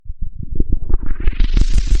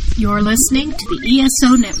You're listening to the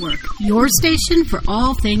ESO Network, your station for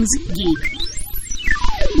all things geek.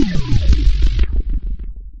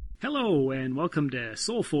 Hello, and welcome to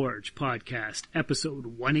Soul Forge Podcast, episode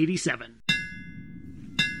 187.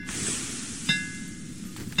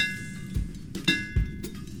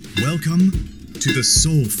 Welcome to the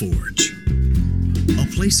Soul Forge, a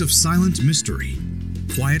place of silent mystery,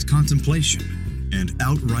 quiet contemplation, and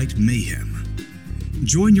outright mayhem.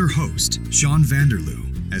 Join your host, Sean Vanderloo,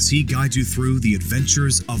 as he guides you through the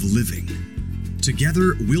adventures of living.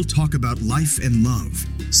 Together, we'll talk about life and love,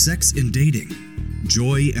 sex and dating,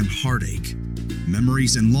 joy and heartache,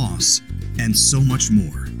 memories and loss, and so much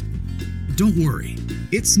more. Don't worry,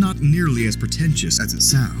 it's not nearly as pretentious as it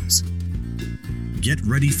sounds. Get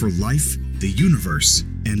ready for life, the universe,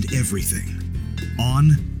 and everything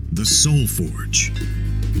on the Soul Forge.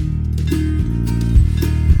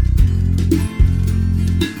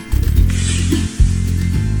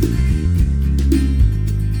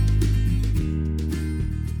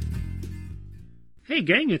 Hey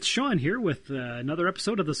gang, it's Sean here with another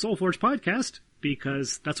episode of the Soul Forge Podcast,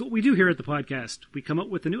 because that's what we do here at the podcast. We come up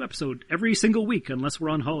with a new episode every single week unless we're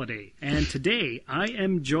on holiday. And today I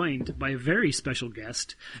am joined by a very special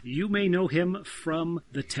guest. You may know him from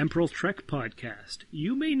the Temporal Trek Podcast.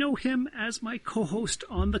 You may know him as my co-host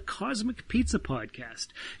on the Cosmic Pizza Podcast.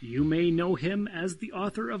 You may know him as the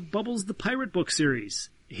author of Bubbles the Pirate Book series.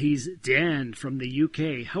 He's Dan from the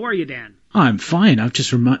UK. How are you, Dan? I'm fine. I've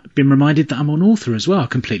just been reminded that I'm an author as well. I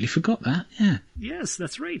completely forgot that. Yeah. Yes,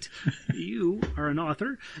 that's right. You are an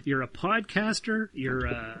author. You're a podcaster. You're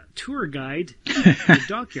a tour guide. You're a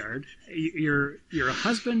dockyard. You're a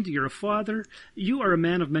husband. You're a father. You are a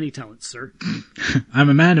man of many talents, sir. I'm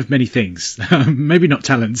a man of many things. Maybe not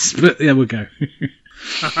talents, but there we go.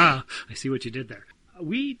 I see what you did there.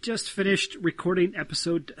 We just finished recording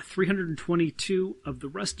episode 322 of the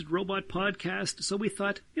Rusted Robot Podcast, so we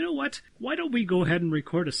thought, you know what? Why don't we go ahead and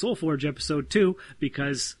record a Soul Forge episode 2?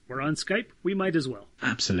 Because we're on Skype, we might as well.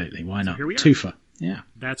 Absolutely, why not? So here we are. Twofer. Yeah.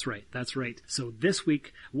 That's right. So this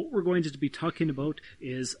week, what we're going to be talking about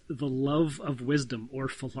is the love of wisdom, or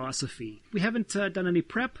philosophy. We haven't done any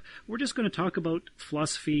prep. We're just going to talk about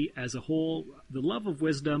philosophy as a whole, the love of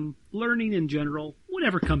wisdom, learning in general,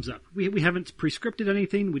 whatever comes up. We haven't prescripted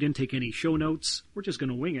anything. We didn't take any show notes. We're just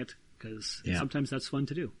going to wing it, because sometimes that's fun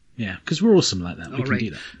to do. Yeah, because we're awesome like that. We can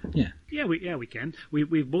do that. Yeah. Yeah, we can.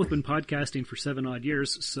 We've both been podcasting for 7 odd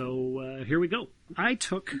years, so here we go. I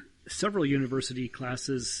took several university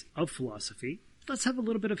classes of philosophy. Let's have a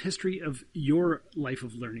little bit of history of your life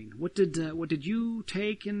of learning. What did you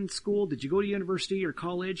take in school? Did you go to university or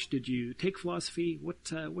college? Did you take philosophy?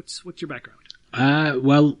 What's your background?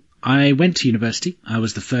 Well, I went to university. I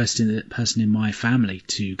was the first person in my family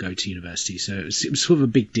to go to university, so it was sort of a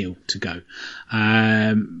big deal to go.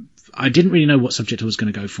 I didn't really know what subject I was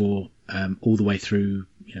going to go for all the way through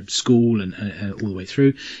school and all the way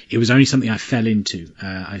through. It was only something I fell into.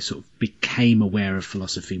 I sort of became aware of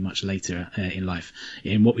philosophy much later in life,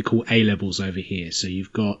 in what we call A-levels over here. So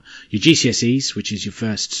you've got your GCSEs, which is your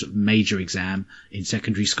first sort of major exam in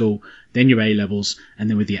secondary school, then your A-levels, and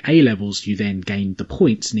then with your A-levels you then gain the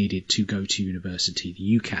points needed to go to university,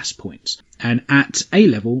 the UCAS points. And at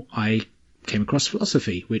A-level I came across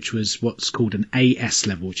philosophy, which was what's called an AS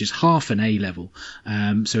level, which is half an A level.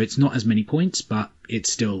 So it's not as many points, but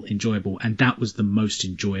it's still enjoyable. And that was the most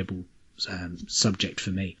enjoyable subject for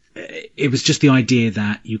me. It was just the idea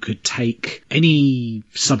that you could take any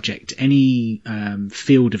subject, any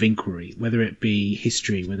field of inquiry, whether it be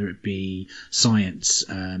history, whether it be science,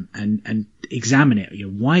 and examine it.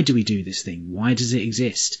 Why do we do this thing? Why does it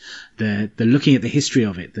exist? The looking at the history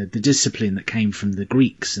of it, the discipline that came from the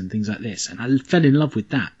Greeks and things like this. And I fell in love with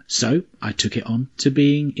that. So I took it on to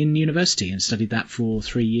being in university and studied that for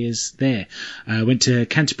 3 years there. I went to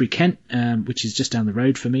Canterbury, Kent, which is just down the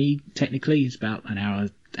road for me. Technically, it's about an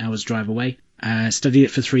hour's drive away. Studied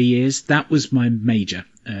it for 3 years. That was my major,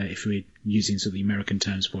 if we're using sort of the American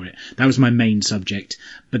terms for it. That was my main subject,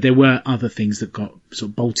 but there were other things that got sort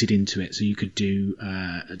of bolted into it. So you could do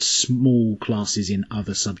small classes in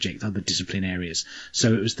other subjects, other discipline areas.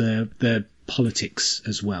 So it was the politics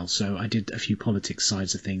as well. So I did a few politics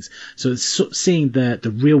sides of things. So it's sort of seeing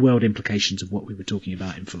the real world implications of what we were talking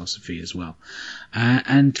about in philosophy as well.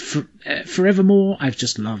 And forevermore, I've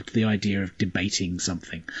just loved the idea of debating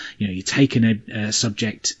something. You take a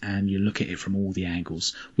subject and you look at it from all the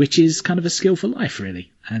angles, which is kind of a skill for life,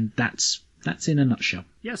 really. And that's in a nutshell.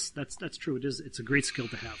 Yes, that's true. It's a great skill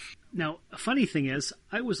to have. Now, a funny thing is,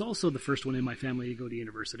 I was also the first one in my family to go to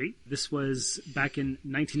university. This was back in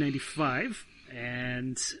 1995,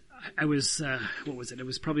 and I was, what was it? It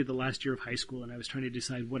was probably the last year of high school, and I was trying to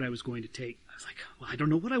decide what I was going to take. I was like, well, I don't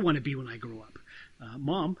know what I want to be when I grow up.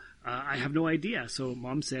 Mom, I have no idea. So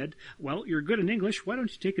Mom said, well, you're good in English. Why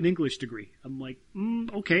don't you take an English degree? I'm like,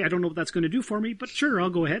 okay, I don't know what that's going to do for me, but sure,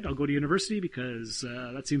 I'll go ahead. I'll go to university because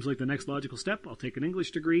that seems like the next logical step. I'll take an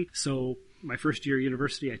English degree. So my first year of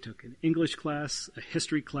university, I took an English class, a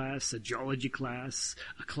history class, a geology class,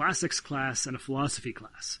 a classics class, and a philosophy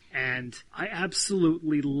class. And I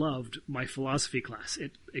absolutely loved my philosophy class.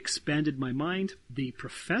 It expanded my mind. The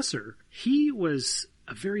professor, he was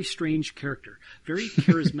a very strange character, very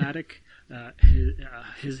charismatic.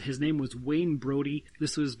 His name was Wayne Brody.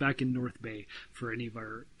 This was back in North Bay for any of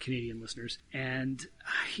our Canadian listeners. And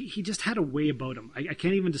he just had a way about him. I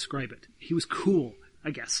can't even describe it. He was cool,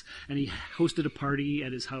 I guess. And he hosted a party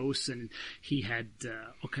at his house, and he had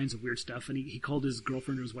all kinds of weird stuff. And he called his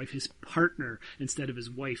girlfriend or his wife his partner instead of his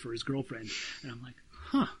wife or his girlfriend. And I'm like,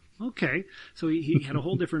 huh. Okay. So he had a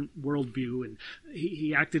whole different worldview, and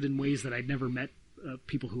he acted in ways that I'd never met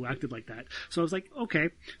people who acted like that. So I was like, okay,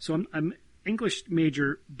 so I'm English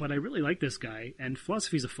major, but I really like this guy, and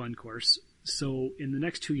philosophy is a fun course. So in the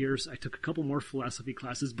next 2 years, I took a couple more philosophy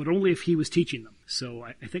classes, but only if he was teaching them. So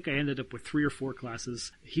I think I ended up with 3 or 4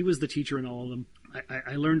 classes. He was the teacher in all of them.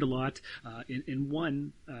 I learned a lot. In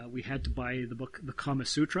one, we had to buy the book, The Kama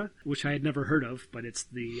Sutra, which I had never heard of, but it's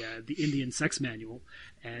the Indian sex manual.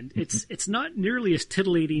 And it's not nearly as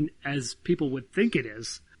titillating as people would think it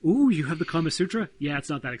is. Ooh, you have the Kama Sutra? Yeah, it's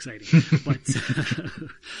not that exciting. But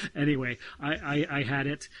anyway, I had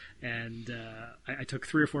it, and I took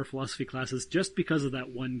 3 or 4 philosophy classes just because of that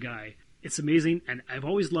one guy. It's amazing, and I've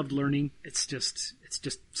always loved learning. It's just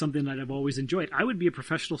something that I've always enjoyed. I would be a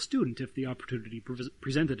professional student if the opportunity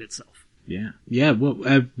presented itself. Yeah.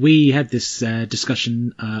 Well, we had this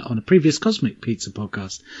discussion on a previous Cosmic Pizza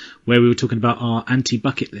podcast where we were talking about our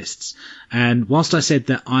anti-bucket lists. And whilst I said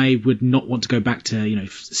that I would not want to go back to,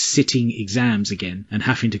 sitting exams again and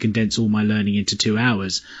having to condense all my learning into 2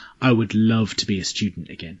 hours, I would love to be a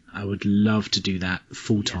student again. I would love to do that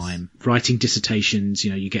full time. Yes. Writing dissertations,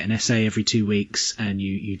 you get an essay every 2 weeks and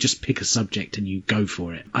you just pick a subject and you go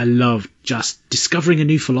for it. I love just discovering a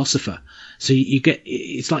new philosopher. So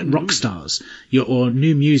it's like rock stars, or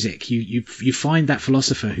new music. You find that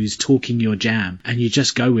philosopher who's talking your jam and you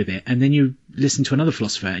just go with it. And then you listen to another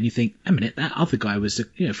philosopher and you think, a minute, that other guy was,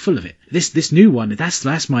 full of it. This new one,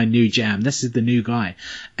 that's my new jam. This is the new guy.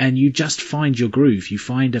 And you just find your groove. You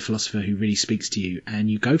find a philosopher who really speaks to you and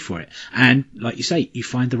you go for it. And like you say, you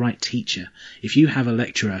find the right teacher. If you have a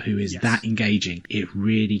lecturer who is that engaging, it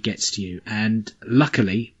really gets to you. And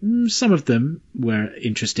luckily, some of them were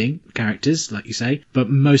interesting characters, like you say, but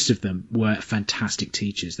most of them were fantastic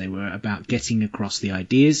teachers. They were about getting across the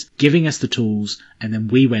ideas, giving us the tools, and then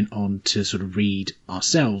we went on to sort of read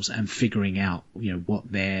ourselves and figuring out,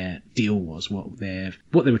 what their deal was, what they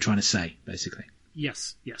were trying to say, basically.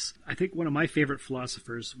 Yes. I think one of my favorite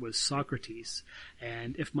philosophers was Socrates,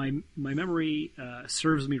 and if my memory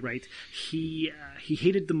serves me right, he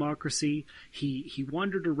hated democracy. He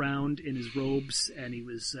wandered around in his robes, and he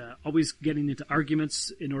was always getting into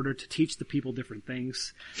arguments in order to teach the people different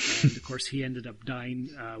things. And of course, he ended up dying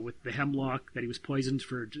with the hemlock that he was poisoned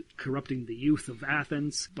for corrupting the youth of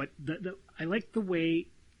Athens. But I like the way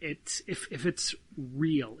if it's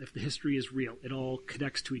real, if the history is real, it all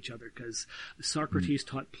connects to each other, because Socrates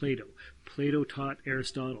taught Plato. Plato taught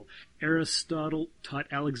Aristotle. Aristotle taught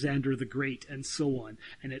Alexander the Great, and so on.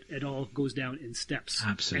 And it all goes down in steps.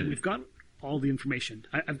 Absolutely. And we've got all the information.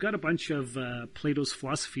 I've got a bunch of Plato's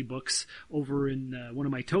philosophy books over in one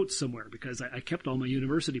of my totes somewhere, because I kept all my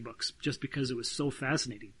university books just because it was so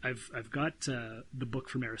fascinating. I've got the book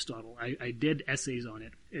from Aristotle. I did essays on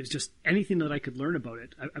it. It was just anything that I could learn about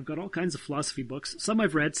it. I've got all kinds of philosophy books. Some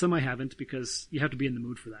I've read, some I haven't, because you have to be in the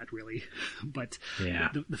mood for that, really. But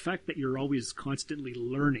the fact that you're always constantly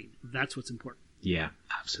learning, that's what's important. Yeah,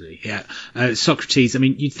 absolutely. Yeah. Socrates,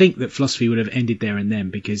 you'd think that philosophy would have ended there and then,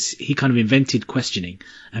 because he kind of invented questioning,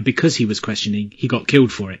 and because he was questioning, he got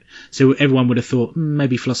killed for it. So everyone would have thought,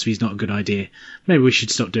 maybe philosophy is not a good idea. Maybe we should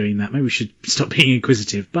stop doing that. Maybe we should stop being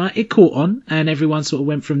inquisitive. But it caught on, and everyone sort of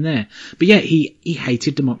went from there. But yeah, he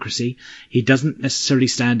hated democracy. He doesn't necessarily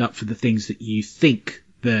stand up for the things that you think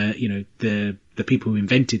the the people who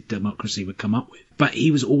invented democracy would come up with. But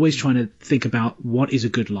he was always trying to think about what is a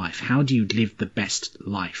good life? How do you live the best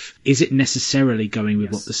life? Is it necessarily going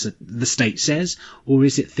with what the state says, or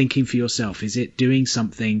is it thinking for yourself? Is it doing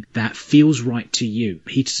something that feels right to you?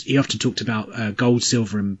 He often talked about gold,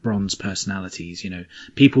 silver and bronze personalities. You know,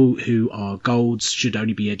 people who are golds should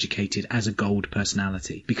only be educated as a gold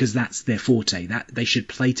personality because that's their forte, that they should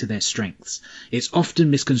play to their strengths. It's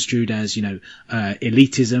often misconstrued as, you know,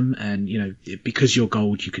 elitism and, you know, because you're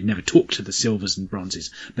gold you could never talk to the silvers and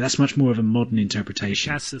bronzes, but that's much more of a modern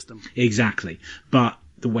interpretation. Caste system. Exactly. But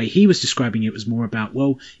the way he was describing it was more about,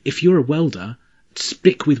 well, if you're a welder,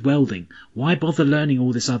 stick with welding. Why bother learning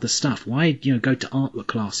all this other stuff? Why, you know, go to art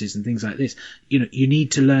classes and things like this? You know, you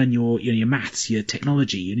need to learn your maths, your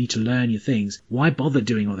technology. You need to learn your things. Why bother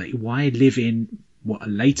doing all that? Why live in what a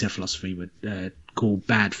later philosophy would call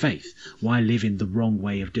bad faith? Why live in the wrong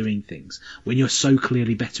way of doing things when you're so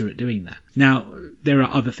clearly better at doing that? Now, there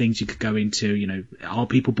are other things you could go into, you know, are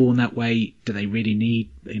people born that way? Do they really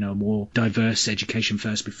need, you know, a more diverse education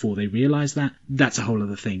first before they realise that? That's a whole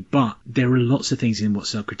other thing. But there are lots of things in what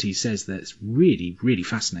Socrates says that's really, really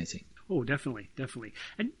fascinating. Oh, definitely, definitely.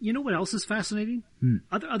 And you know what else is fascinating?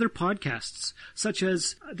 Other podcasts, such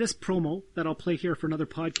as this promo that I'll play here for another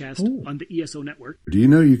podcast on the ESO network. Do you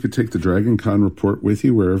know you could take the Dragon Con report with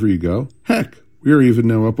you wherever you go? Heck, we are even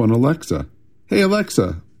now up on Alexa. Hey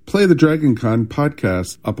Alexa, play the Dragon Con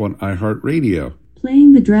podcast up on iHeartRadio.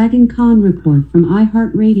 Playing the Dragon Con report from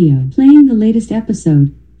iHeartRadio. Playing the latest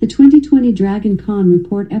episode, the 2020 Dragon Con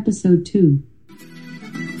report episode 2.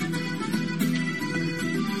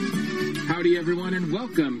 Howdy everyone and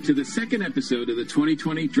welcome to the second episode of the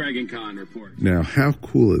 2020 Dragon Con Report. Now, how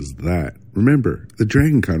cool is that? Remember, the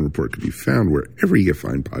Dragon Con Report can be found wherever you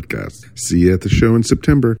find podcasts. See you at the show in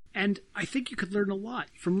September. And I think you could learn a lot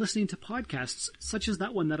from listening to podcasts such as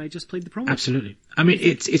that one that I just played the promo. Absolutely. I mean,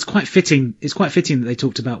 it's quite fitting. It's quite fitting that they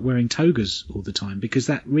talked about wearing togas all the time because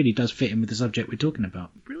that really does fit in with the subject we're talking about.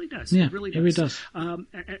 It really does. Yeah, it really does.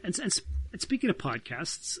 And speaking of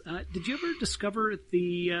podcasts, did you ever discover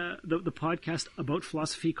the podcast about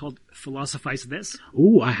philosophy called Philosophize This?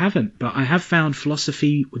 Oh, I haven't, but I have found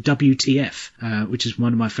Philosophy WTF, which is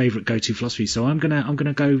one of my favourite go-to philosophies. So I'm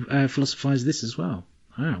gonna go philosophize this as well.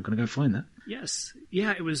 Oh, I'm going to go find that. Yes.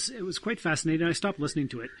 Yeah, it was quite fascinating. I stopped listening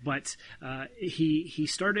to it, but he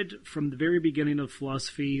started from the very beginning of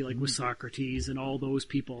philosophy, like with Socrates and all those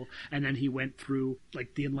people, and then he went through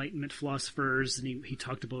like the Enlightenment philosophers, and he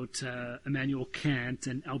talked about Immanuel Kant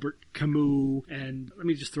and Albert Camus, and let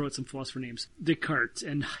me just throw out some philosopher names: Descartes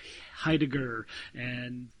and Heidegger,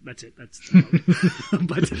 and that's it. That's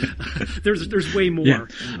but there's way more. Yeah.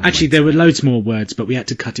 Actually, there were loads more words, but we had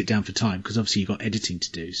to cut it down for time because obviously you've got editing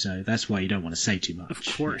to do, so that's why you don't want to say too much.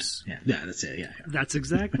 Of course. Yeah, that's it. Yeah. That's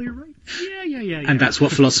exactly right. Yeah. And that's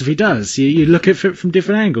what philosophy does. You look at it from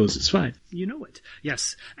different angles. It's fine. You know it.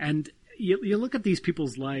 Yes. And you look at these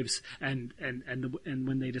people's lives and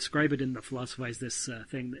when they describe it in the Philosophize This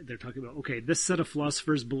thing, they're talking about, okay, this set of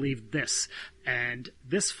philosophers believed this, and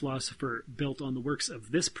this philosopher built on the works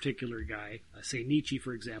of this particular guy, say Nietzsche,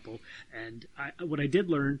 for example. And what I did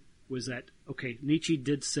learn was that, okay, Nietzsche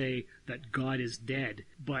did say that God is dead,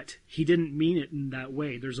 but he didn't mean it in that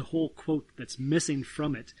way. There's a whole quote that's missing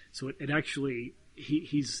from it, so it actually,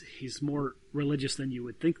 he's more religious than you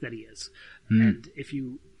would think that he is. And if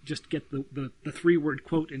you just get the 3-word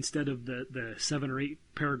quote instead of the 7 or 8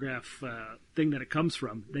 paragraph thing that it comes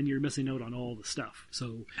from, then you're missing out on all the stuff.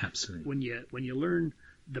 So absolutely, when you learn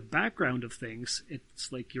the background of things,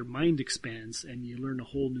 it's like your mind expands and you learn a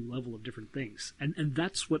whole new level of different things. And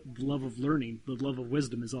that's what the love of learning, the love of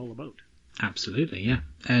wisdom is all about. Absolutely, yeah.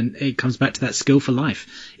 And it comes back to that skill for life.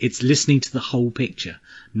 It's listening to the whole picture,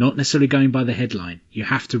 not necessarily going by the headline. You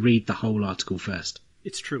have to read the whole article first.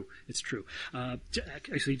 It's true.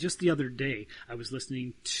 Actually, just the other day, I was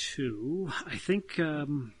listening to, I think,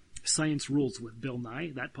 Science Rules with Bill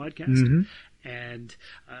Nye, that podcast. Mm-hmm. And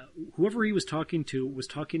whoever he was talking to was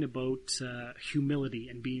talking about humility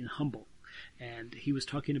and being humble. And he was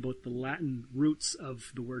talking about the Latin roots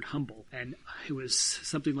of the word humble. And it was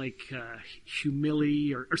something like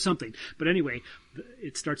humili or something. But anyway,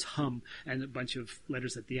 it starts hum and a bunch of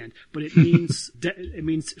letters at the end. But it means it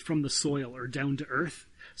means from the soil or down to earth.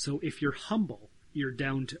 So if you're humble, you're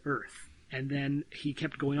down to earth. And then he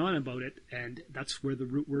kept going on about it, and that's where the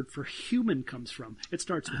root word for human comes from. It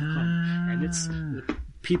starts with hum, and it's the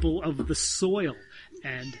people of the soil.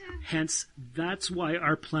 And hence, that's why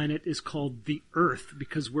our planet is called the Earth,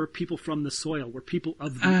 because we're people from the soil. We're people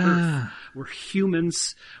of the Earth. We're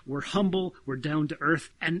humans. We're humble. We're down to earth.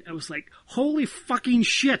 And I was like, holy fucking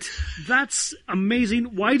shit. That's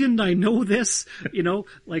amazing. Why didn't I know this? You know,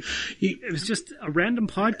 like, it was just a random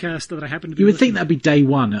podcast that I happened to be You would think listening that'd be day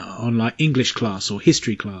one on like English class or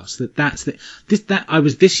history class. That I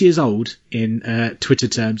was this year's old in Twitter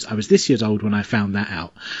terms. I was this year's old when I found that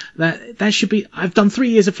out. That should be. I've done 3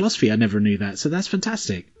 years of philosophy. I never knew that, so that's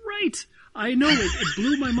fantastic. Right. I know, it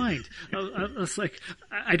blew my mind. I was like,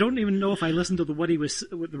 I don't even know if I listened to the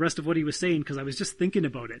rest of what he was saying, because I was just thinking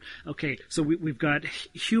about it. Okay, so we've got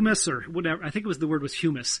humus, or whatever. I think the word was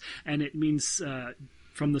humus, and it means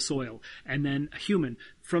from the soil, and then human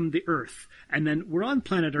from the earth. And then we're on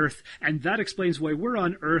planet Earth, and that explains why we're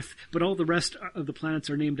on Earth, but all the rest of the planets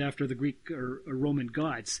are named after the Greek or Roman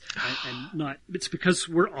gods, and not. It's because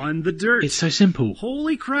we're on the dirt. It's so simple.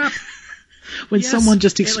 Holy crap! When Yes, someone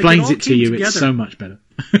just explains it it to you, together. it's so much better.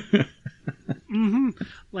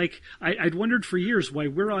 Like, I'd wondered for years why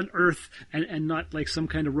we're on Earth and not like some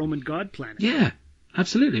kind of Roman god planet. Yeah,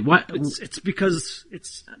 absolutely. Why? It's because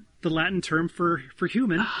it's the Latin term for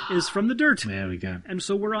human is from the dirt. There we go. And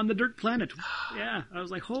so we're on the dirt planet. Yeah. I was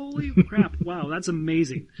like, holy crap. Wow. That's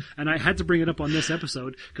amazing. And I had to bring it up on this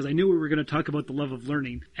episode because I knew we were going to talk about the love of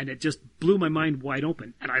learning, and it just blew my mind wide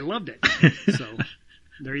open, and I loved it. So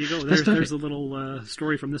there you go. There's a little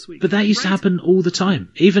story from this week. But that used to happen all the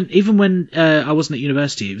time. Even when I wasn't at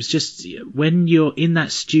university, it was just when you're in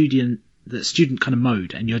that student kind of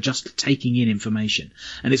mode and you're just taking in information.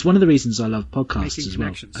 And it's one of the reasons I love podcasts Making as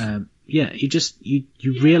well. connections.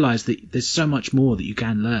 You realize that there's so much more that you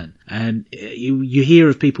can learn. And you hear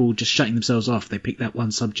of people just shutting themselves off. They pick that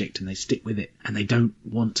one subject and they stick with it, and they don't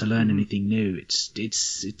want to learn anything new.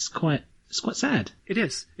 It's quite sad. It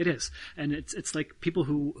is. And it's like people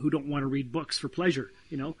who don't want to read books for pleasure,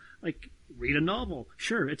 you know, like read a novel.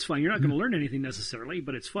 Sure, it's fun. You're not going to learn anything necessarily,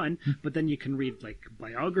 but it's fun. But then you can read like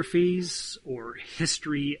biographies or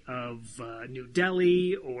history of New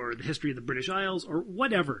Delhi or the history of the British Isles or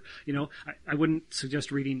whatever. You know, I wouldn't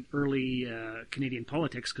suggest reading early Canadian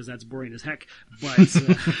politics because that's boring as heck. But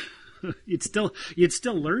you'd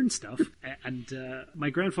still learn stuff. And my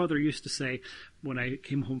grandfather used to say, when I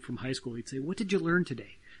came home from high school, he'd say, "What did you learn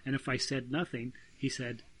today?" And if I said nothing, he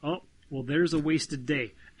said, "Oh, well, there's a wasted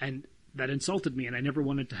day." And that insulted me, and I never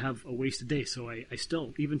wanted to have a wasted day. So I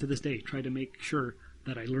still, even to this day, try to make sure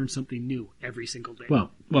that I learn something new every single day. Well,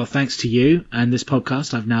 thanks to you and this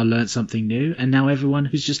podcast, I've now learned something new, and now everyone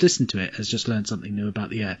who's just listened to it has just learned something new about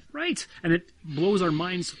the Earth. Right, and it blows our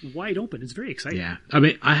minds wide open. It's very exciting. Yeah, I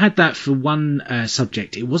mean, I had that for one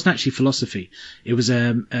subject. It wasn't actually philosophy. It was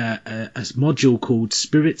a module called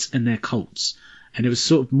Spirits and Their Cults. And it was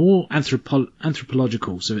sort of more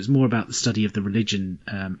anthropological, so it's more about the study of the religion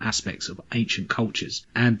aspects of ancient cultures.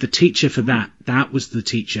 And the teacher for that was the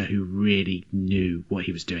teacher who really knew what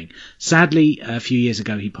he was doing. Sadly, a few years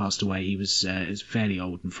ago he passed away. He was fairly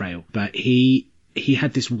old and frail, but he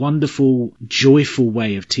had this wonderful, joyful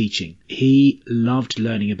way of teaching. He loved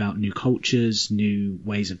learning about new cultures, new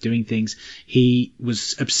ways of doing things. He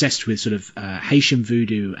was obsessed with sort of Haitian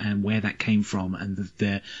voodoo and where that came from, and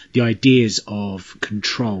the ideas of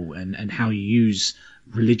control and how you use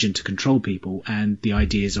religion to control people, and the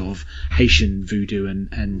ideas of Haitian voodoo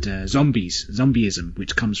and zombieism,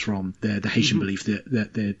 which comes from the Haitian belief that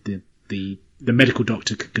the medical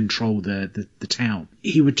doctor could control the town.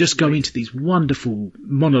 He would just go into these wonderful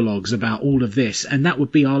monologues about all of this, and that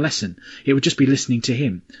would be our lesson. It would just be listening to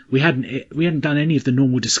him. We hadn't done any of the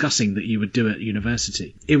normal discussing that you would do at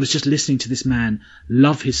university. It was just listening to this man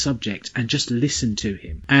love his subject and just listen to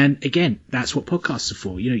him. And again, that's what podcasts are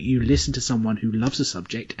for. You know, you listen to someone who loves a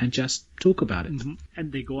subject and just talk about it.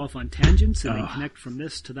 And they go off on tangents, and they connect from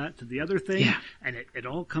this to that to the other thing. Yeah. And it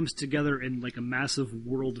all comes together in like a massive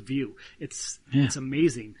world view. It's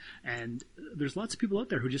amazing. And there's lots of people out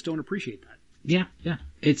there who just don't appreciate that. Yeah.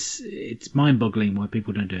 It's mind-boggling why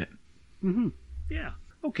people don't do it. Yeah.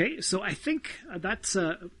 Okay, so I think that's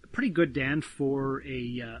pretty good, Dan, for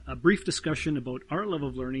a brief discussion about our love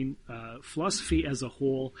of learning, philosophy as a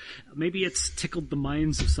whole. Maybe it's tickled the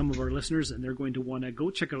minds of some of our listeners, and they're going to want to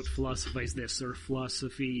go check out Philosophize This or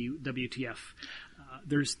Philosophy WTF.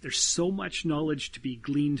 There's so much knowledge to be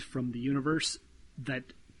gleaned from the universe that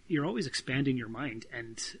you're always expanding your mind.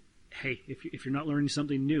 And hey, if you're not learning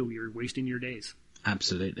something new, you're wasting your days.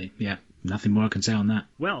 Absolutely, yeah. Nothing more I can say on that.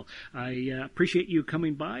 Well, I appreciate you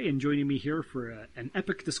coming by and joining me here for an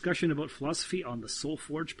epic discussion about philosophy on the Soul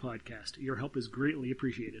Forge podcast. Your help is greatly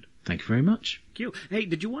appreciated. Thank you very much. Thank you. Hey,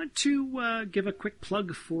 did you want to give a quick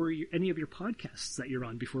plug for any of your podcasts that you're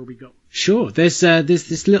on before we go? Sure. There's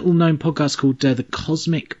this little known podcast called the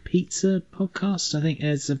Cosmic Pizza Podcast. I think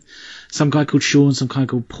there's some guy called Sean, some guy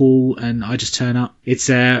called Paul, and I just turn up. It's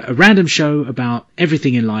a random show about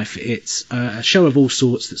everything in life. It's a show of all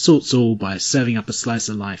sorts that sorts all by serving up a slice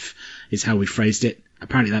of life, is how we phrased it.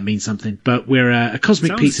 Apparently that means something. But we're a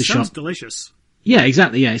cosmic pizza shop. Sounds delicious. Yeah,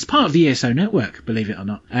 exactly. Yeah, it's part of the ESO network, believe it or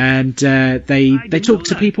not. And they talk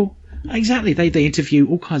to people. Exactly. They interview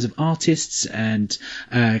all kinds of artists and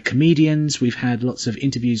comedians. We've had lots of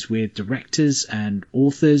interviews with directors and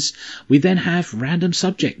authors. We then have random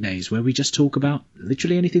subject days where we just talk about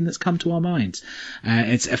literally anything that's come to our minds.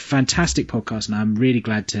 It's a fantastic podcast, and I'm really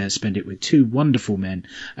glad to spend it with two wonderful men,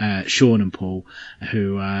 Sean and Paul,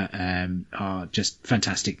 who are just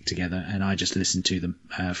fantastic together, and I just listen to them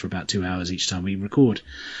for about 2 hours each time we record.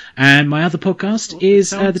 And my other podcast is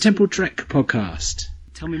the Temple Trek podcast.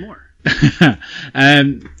 Tell me more.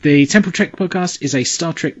 The Temple Trek podcast is a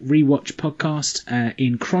Star Trek rewatch podcast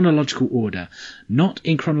in chronological order, not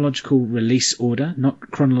in chronological release order, not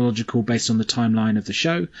chronological based on the timeline of the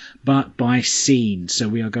show, but by scene. So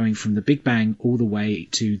we are going from the Big Bang all the way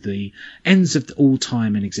to the ends of all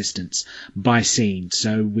time and existence by scene.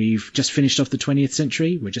 So we've just finished off the 20th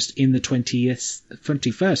century. We're just in the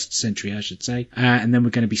 21st century, I should say. And then we're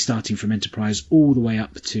going to be starting from Enterprise all the way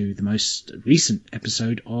up to the most recent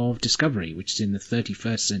episode of Discovery, which is in the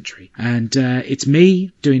 31st century. And it's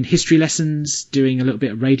me doing history lessons, doing a little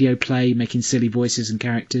bit of radio play, making silly voices and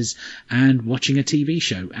characters, and watching a TV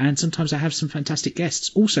show. And sometimes I have some fantastic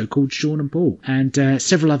guests, also called Sean and Paul, and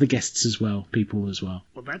several other guests as well, people as well.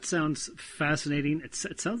 Well, that sounds fascinating. It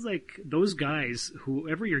sounds like those guys,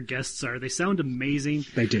 whoever your guests are, they sound amazing.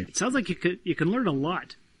 They do. It sounds like you can learn a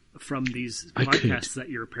lot from these podcasts that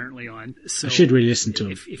you're apparently on. So I should really listen to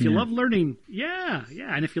them. If you love learning,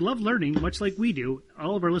 and if you love learning, much like we do,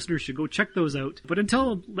 all of our listeners should go check those out. But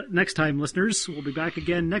until next time, listeners, we'll be back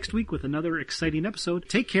again next week with another exciting episode.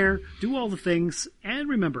 Take care, do all the things, and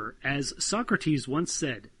remember, as Socrates once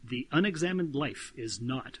said, the unexamined life is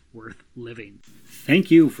not worth living.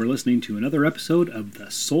 Thank you for listening to another episode of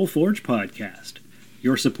the Soul Forge podcast.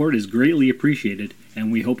 Your support is greatly appreciated,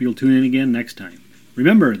 and we hope you'll tune in again next time.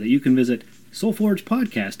 Remember that you can visit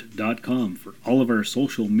soulforgepodcast.com for all of our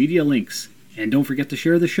social media links, and don't forget to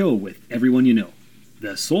share the show with everyone you know.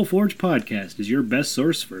 The Soul Forge podcast is your best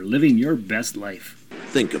source for living your best life.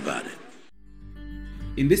 Think about it.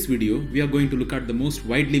 In this video, we are going to look at the most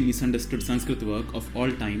widely misunderstood Sanskrit work of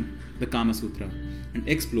all time, the Kama Sutra, and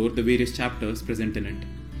explore the various chapters present in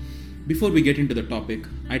it. Before we get into the topic,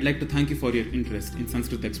 I'd like to thank you for your interest in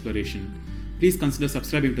Sanskrit exploration. Please consider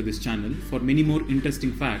subscribing to this channel for many more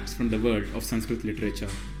interesting facts from the world of Sanskrit literature.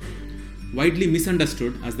 Widely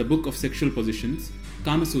misunderstood as the book of sexual positions,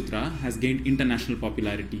 Kama Sutra has gained international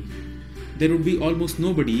popularity. There would be almost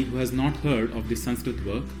nobody who has not heard of this Sanskrit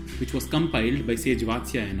work, which was compiled by sage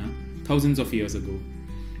Vatsyayana thousands of years ago.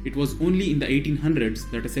 It was only in the 1800s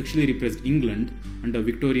that a sexually repressed England, under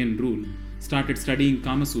Victorian rule, started studying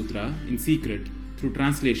Kama Sutra in secret through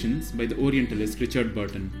translations by the Orientalist Richard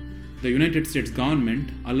Burton. The United States government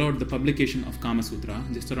allowed the publication of Kama Sutra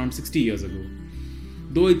just around 60 years ago.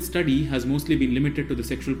 Though its study has mostly been limited to the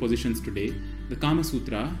sexual positions today, the Kama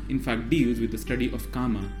Sutra in fact deals with the study of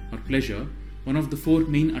Kama, or pleasure, one of the four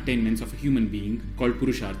main attainments of a human being called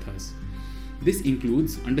Purusharthas. This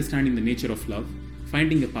includes understanding the nature of love,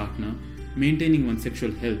 finding a partner, maintaining one's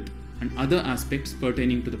sexual health, and other aspects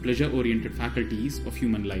pertaining to the pleasure-oriented faculties of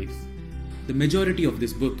human life. The majority of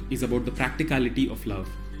this book is about the practicality of love,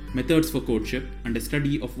 methods for courtship, and a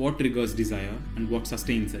study of what triggers desire and what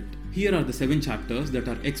sustains it. Here are the 7 chapters that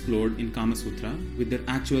are explored in Kama Sutra with their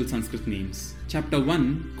actual Sanskrit names. Chapter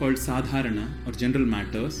 1, called Sadharana or General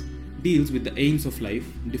Matters, deals with the aims of life,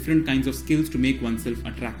 different kinds of skills to make oneself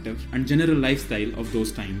attractive, and general lifestyle of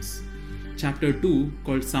those times. Chapter 2,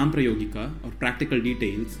 called Samprayogika or Practical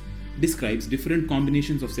Details, describes different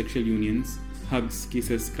combinations of sexual unions, hugs,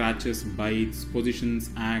 kisses, scratches, bites, positions,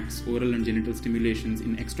 acts, oral and genital stimulations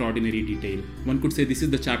in extraordinary detail. One could say this is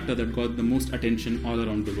the chapter that got the most attention all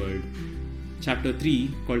around the world. Chapter 3,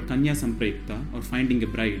 called Kanya Samprayukta or Finding a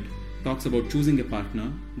Bride, talks about choosing a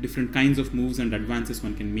partner, different kinds of moves and advances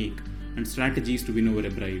one can make, and strategies to win over a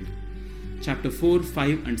bride. Chapter 4,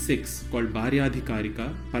 5 and 6, called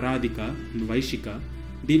Bharyadhikarika, Paradika and Vaishika,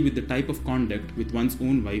 deal with the type of conduct with one's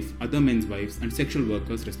own wife, other men's wives and sexual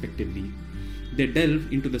workers respectively. They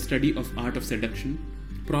delve into the study of art of seduction,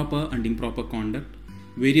 proper and improper conduct,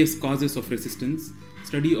 various causes of resistance,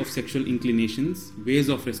 study of sexual inclinations, ways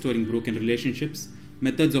of restoring broken relationships,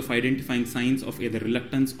 methods of identifying signs of either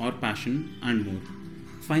reluctance or passion, and more.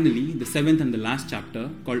 Finally, the seventh and the last chapter,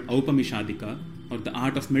 called Aupamishadika, or the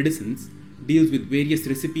art of medicines, deals with various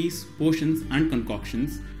recipes, potions, and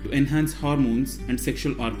concoctions to enhance hormones and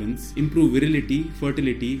sexual organs, improve virility,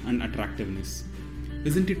 fertility, and attractiveness.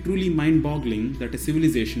 Isn't it truly mind-boggling that a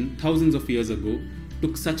civilization thousands of years ago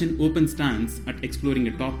took such an open stance at exploring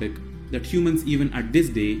a topic that humans even at this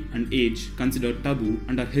day and age consider taboo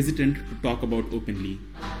and are hesitant to talk about openly?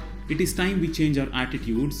 It is time we change our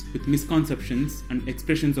attitudes with misconceptions and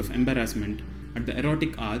expressions of embarrassment at the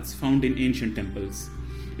erotic arts found in ancient temples.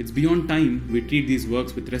 It's beyond time we treat these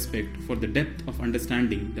works with respect for the depth of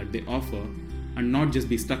understanding that they offer and not just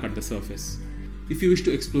be stuck at the surface. If you wish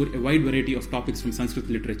to explore a wide variety of topics from Sanskrit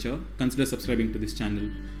literature, consider subscribing to this channel.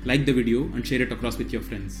 Like the video and share it across with your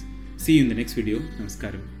friends. See you in the next video.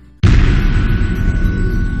 Namaskaram.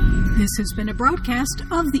 This has been a broadcast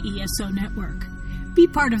of the ESO Network. Be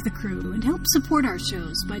part of the crew and help support our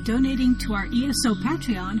shows by donating to our ESO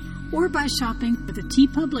Patreon or by shopping at the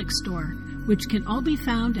TeePublic store, which can all be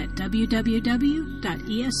found at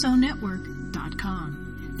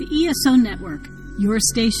www.esonetwork.com. The ESO Network, your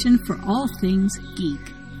station for all things geek.